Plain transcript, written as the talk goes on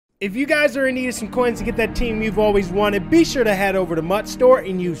If you guys are in need of some coins to get that team you've always wanted, be sure to head over to Mutt Store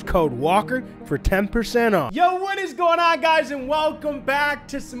and use code WALKER for 10% off. Yo, what is going on, guys, and welcome back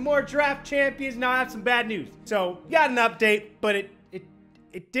to some more Draft Champions. Now I have some bad news. So, we got an update, but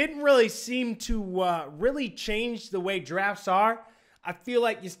it didn't really seem to really change the way drafts are. I feel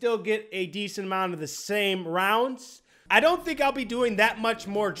like you still get a decent amount of the same rounds. I don't think I'll be doing that much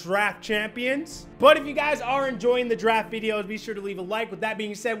more Draft Champions, but if you guys are enjoying the draft videos, be sure to leave a like. With that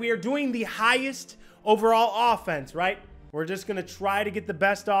being said, we are doing the highest overall offense, right? We're just going to try to get the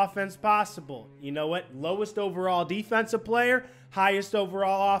best offense possible. You know what? Lowest overall defensive player, highest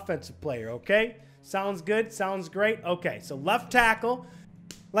overall offensive player, okay? Sounds good? Sounds great? Okay, so left tackle.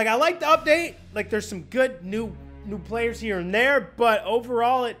 Like, I like the update. Like, there's some good new players here and there, but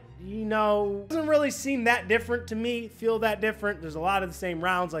overall, it, you know, doesn't really seem that different to me, feel that different. There's a lot of the same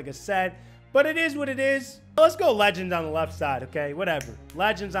rounds, like I said, but it is what it is. Let's go legends on the left side, okay? Whatever.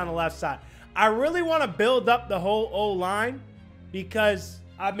 Legends on the left side. I really want to build up the whole O-line because,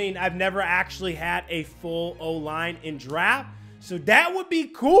 I mean, I've never actually had a full O-line in draft, so that would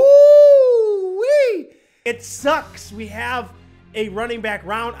be cool. It sucks. We have a running back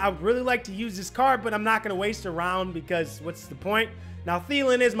round. I would really like to use this card, but I'm not going to waste a round because what's the point? Now,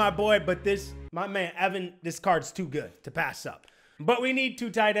 Thielen is my boy, but my man, Evan, this card's too good to pass up. But we need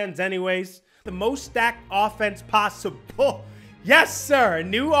 2 tight ends anyways. The most stacked offense possible. Yes, sir. A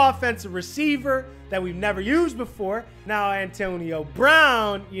new offensive receiver that we've never used before. Now, Antonio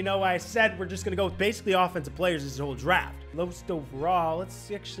Brown, you know, I said we're just going to go with basically offensive players this whole draft. Lowest overall. Let's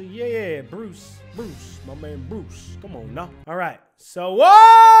actually, yeah, Bruce, my man Bruce. Come on now. All right. So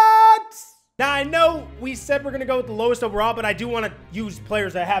what? Now, I know we said we're going to go with the lowest overall, but I do want to use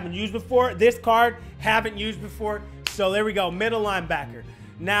players I haven't used before. This card, haven't used before. So there we go. Middle linebacker.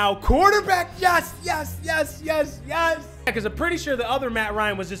 Now, quarterback. Yes. Because I'm pretty sure the other Matt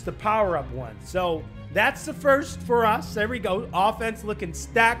Ryan was just the power-up one. So that's the first for us. There we go. Offense looking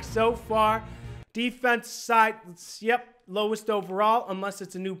stacked so far. Defense side, yep, lowest overall, unless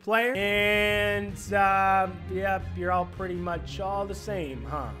it's a new player. And, yep, you're all pretty much all the same,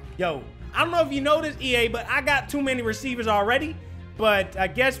 huh? Yo, I don't know if you noticed, EA, but I got too many receivers already. But I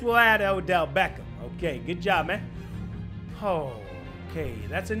guess we'll add Odell Beckham. Okay, good job, man. Oh, okay,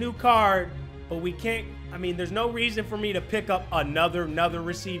 that's a new card, but we can't, I mean, there's no reason for me to pick up another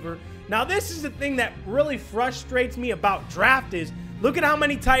receiver. Now, this is the thing that really frustrates me about draft is, look at how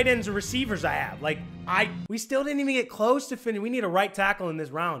many tight ends and receivers I have. Like, we still didn't even get close to finish. We need a right tackle in this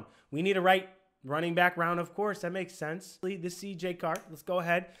round. We need a right running back round, of course. That makes sense. Lead the CJ card. Let's go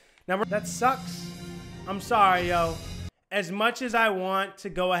ahead. Now, that sucks. I'm sorry, yo. As much as I want to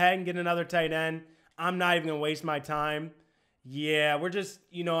go ahead and get another tight end, I'm not even going to waste my time. Yeah, we're just,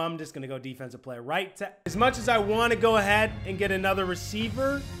 you know, I'm just going to go defensive player. Right? As much as I want to go ahead and get another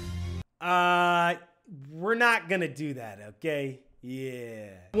receiver, we're not going to do that, okay? Yeah.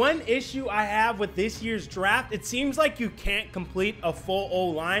 One issue I have with this year's draft, it seems like you can't complete a full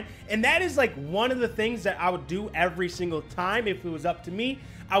O-line, and that is like one of the things that I would do every single time if it was up to me.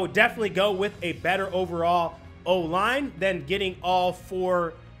 I would definitely go with a better overall O-line than getting all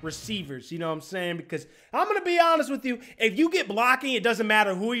 4 receivers, you know what I'm saying? Because I'm going to be honest with you, if you get blocking, it doesn't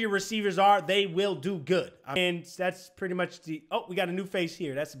matter who your receivers are, they will do good. And that's pretty much the, oh, we got a new face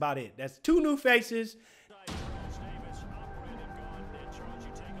here. That's about it. That's 2 new faces.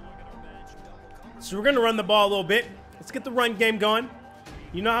 So we're going to run the ball a little bit. Let's get the run game going.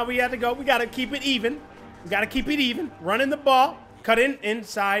 You know how we have to go. We got to keep it even. We got to keep it even. Running the ball. Cut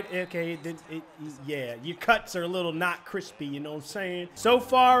inside. Okay, yeah, your cuts are a little not crispy, you know what I'm saying? So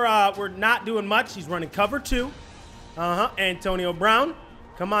far, we're not doing much. He's running cover 2. Antonio Brown.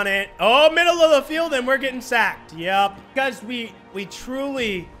 Come on, Ant. Oh, middle of the field, and we're getting sacked. Yep. Because we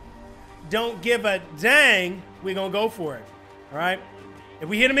truly don't give a dang, we're going to go for it. All right? If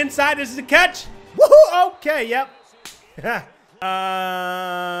we hit him inside, this is a catch. Woohoo! Okay, yep.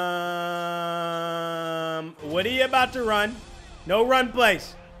 What are you about to run? No run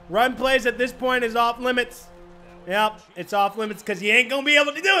plays. Run plays at this point is off limits. Yep, it's off limits because he ain't going to be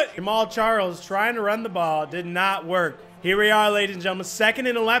able to do it. Jamal Charles trying to run the ball. Did not work. Here we are, ladies and gentlemen. 2nd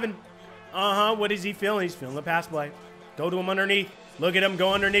and 11. What is he feeling? He's feeling the pass play. Go to him underneath. Look at him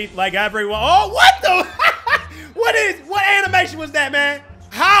go underneath like everyone. Oh, what the? What animation was that, man?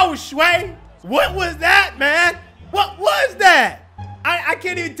 How, Shway? What was that, man? What was that? I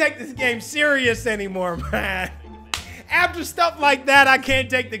can't even take this game serious anymore, man. After stuff like that, I can't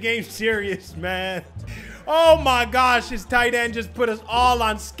take the game serious, man. Oh my gosh, his tight end just put us all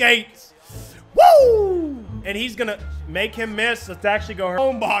on skates. Woo! And he's gonna make him miss. Let's actually go.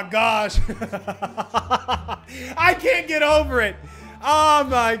 Oh my gosh. I can't get over it. Oh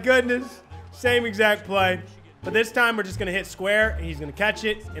my goodness. Same exact play. But this time we're just gonna hit square and he's gonna catch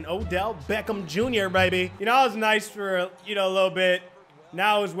it. And Odell Beckham Jr., baby. You know, it was nice for, a little bit.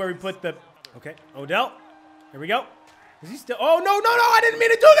 Now is where we put the, okay, Odell. Here we go. Is he still, oh, no, I didn't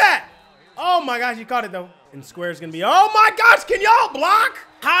mean to do that. Oh my gosh, you caught it though. And square's gonna be, oh my gosh, can y'all block?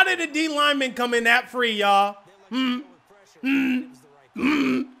 How did the D lineman come in that free, y'all?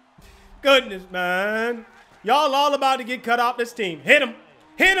 Goodness, man. Y'all all about to get cut off this team. Hit him.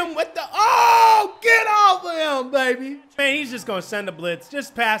 Hit him with the, oh, get off of him, baby. Man, he's just gonna send a blitz.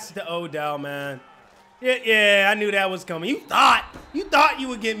 Just pass it to Odell, man. Yeah, I knew that was coming. You thought you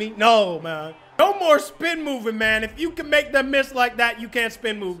would get me. No, man. No more spin moving, man. If you can make them miss like that, you can't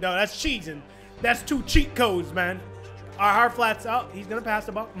spin move. No, that's cheating. That's 2 cheat codes, man. Our hard flats out. He's gonna pass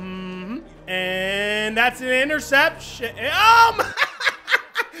the ball. And that's an interception. Oh my!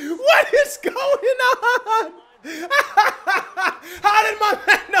 What is going on? How did my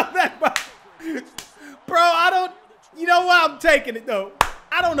man know that, bro? I don't. You know what? I'm taking it though.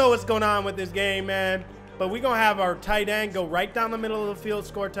 I don't know what's going on with this game, man. But we're gonna have our tight end go right down the middle of the field,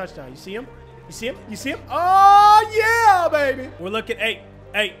 score a touchdown. You see him? You see him? You see him? Oh yeah, baby. We're looking. Hey,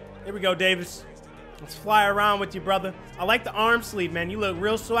 here we go, Davis. Let's fly around with you, brother. I like the arm sleeve, man. You look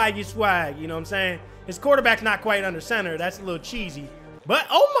real swaggy swag. You know what I'm saying? His quarterback's not quite under center. That's a little cheesy. But,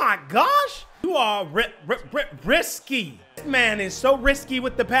 oh my gosh. You are risky. This man is so risky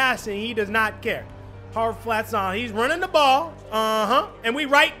with the passing. He does not care. Hard flats on. He's running the ball. And we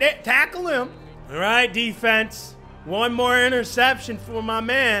right there. Tackle him. All right, defense. One more interception for my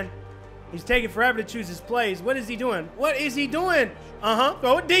man. He's taking forever to choose his plays. What is he doing? What is he doing?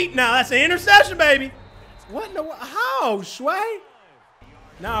 Throw it deep now. That's an interception, baby. What in the, how, Sway?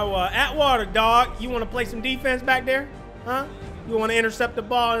 Now, ThatWalker, dog, you want to play some defense back there? Huh? You want to intercept the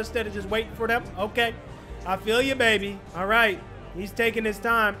ball instead of just waiting for them? Okay. I feel you, baby. All right. He's taking his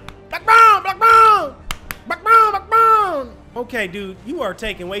time. Black Brown, Black Brown. Black Brown, Black Brown. Okay, dude, you are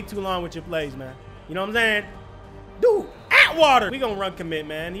taking way too long with your plays, man. You know what I'm saying? Dude, ThatWalker. We gonna run commit,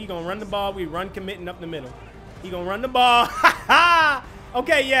 man. He gonna run the ball. We run committing up the middle. He gonna run the ball.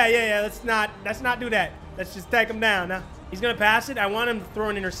 Okay, yeah. Let's not do that. Let's just take him down now. He's gonna pass it. I want him to throw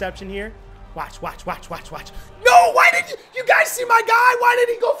an interception here. Watch. No, why did you guys see my guy? Why did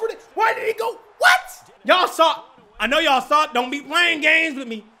he go for the, why did he go? What? Y'all saw, I know y'all saw it. Don't be playing games with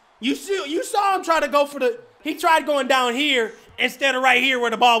me. You saw him try to go for the, he tried going down here instead of right here where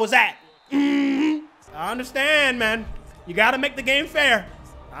the ball was at. I understand, man. You gotta make the game fair.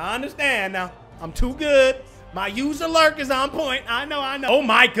 I understand now. I'm too good. My user lurk is on point. I know. Oh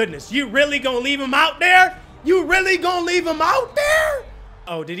my goodness. You really gonna leave him out there? You really gonna leave him out there?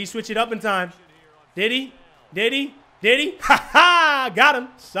 Oh, did he switch it up in time? Did he? Ha ha! Got him,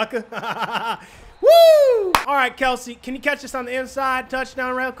 sucker. Woo! All right, Kelsey, can you catch this on the inside?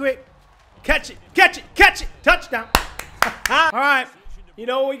 Touchdown real quick. Catch it. Touchdown. All right. You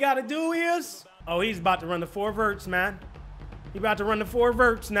know what we gotta do is, oh, he's about to run the 4 verts, man. He's about to run the 4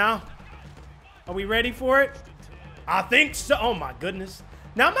 verts now. Are we ready for it? I think so. Oh my goodness.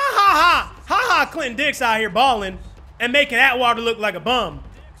 Now my ha Clinton Dix out here balling and making ThatWalker look like a bum.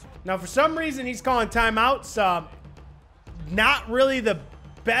 Now for some reason he's calling timeouts. Not really the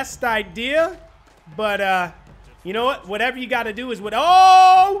best idea, but you know what? Whatever you got to do is what.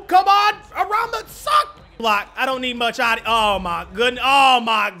 Oh, come on, around the suck block. I don't need much out. Oh my goodness. Oh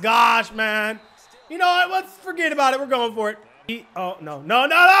my gosh, man. You know what? Let's forget about it. We're going for it. Oh no.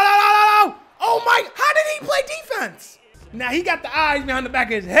 Oh my, how did he play defense? Now he got the eyes behind the back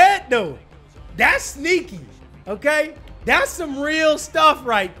of his head though. That's sneaky, okay? That's some real stuff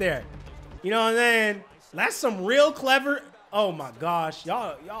right there. You know what I'm saying? That's some real clever, oh my gosh.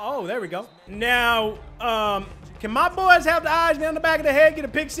 Y'all, oh, there we go. Now, can my boys have the eyes behind the back of the head, get a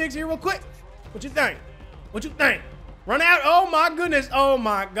pick 6 here real quick? What you think? Run out, oh my goodness, oh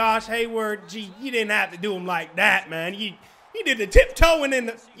my gosh, Hayward, gee, you didn't have to do him like that, man. He did the tiptoeing in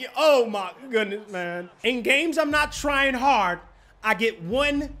the, oh my goodness, man. In games I'm not trying hard, I get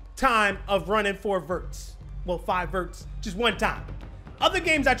 1 time of running 4 verts. Well, 5 verts, just 1 time. Other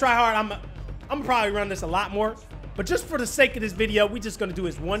games I try hard, I'm gonna probably run this a lot more, but just for the sake of this video, we just gonna do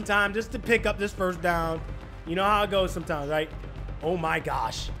this 1 time just to pick up this first down. You know how it goes sometimes, right? Oh my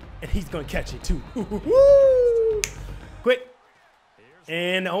gosh, and he's gonna catch it too. Quick,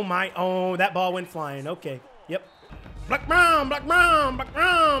 and oh, that ball went flying, okay, yep. Black Brown.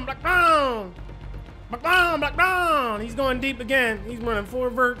 He's going deep again. He's running 4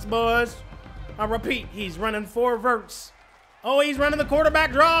 verts, boys. I repeat, he's running 4 verts. Oh, he's running the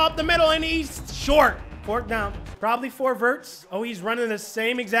quarterback draw up the middle, and he's short. 4th down. Probably 4 verts. Oh, he's running the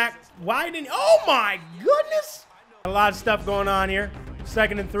same exact. Why didn't? Oh my goodness. A lot of stuff going on here.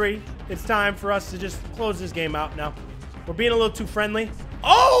 2nd and 3. It's time for us to just close this game out now. We're being a little too friendly.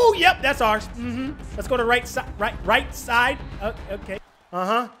 Oh, yep, that's ours. Let's go to right side. Right side. Okay.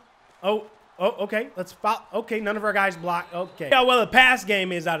 Oh, okay. Let's follow. Okay, none of our guys block. Okay. How well the pass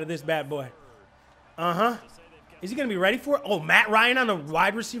game is out of this bad boy. Is he gonna be ready for it? Oh, Matt Ryan on a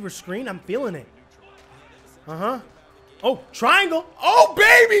wide receiver screen. I'm feeling it. Oh, triangle. Oh,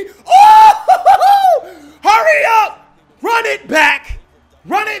 baby. Oh, hurry up. Run it back.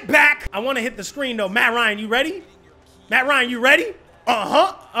 Run it back. I want to hit the screen though. Matt Ryan, you ready? Matt Ryan, you ready?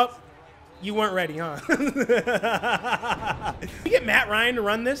 You weren't ready, huh? Can we get Matt Ryan to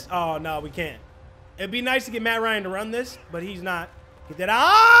run this? Oh, no, we can't. It'd be nice to get Matt Ryan to run this, but he's not. Get that.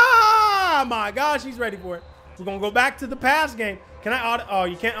 Ah, my gosh, he's ready for it. We're going to go back to the pass game. Can I auto? Oh,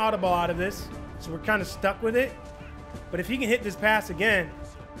 you can't audible out of this. So we're kind of stuck with it. But if he can hit this pass again.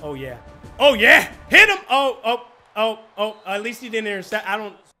 Oh, yeah. Oh, yeah. Hit him. Oh. At least he didn't intercept.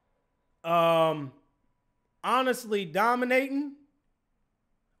 I don't. Honestly, dominating.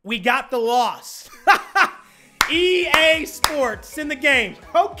 We got the loss. EA Sports in the game.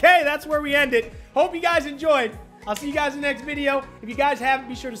 Okay, that's where we ended. Hope you guys enjoyed. I'll see you guys in the next video. If you guys haven't,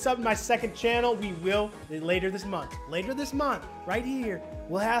 be sure to sub to my 2nd channel. We will later this month. Later this month, right here,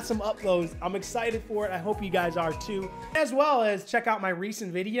 we'll have some uploads. I'm excited for it. I hope you guys are too. As well as check out my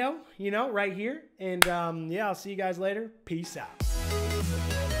recent video, right here. And yeah, I'll see you guys later. Peace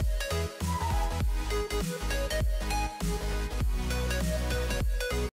out.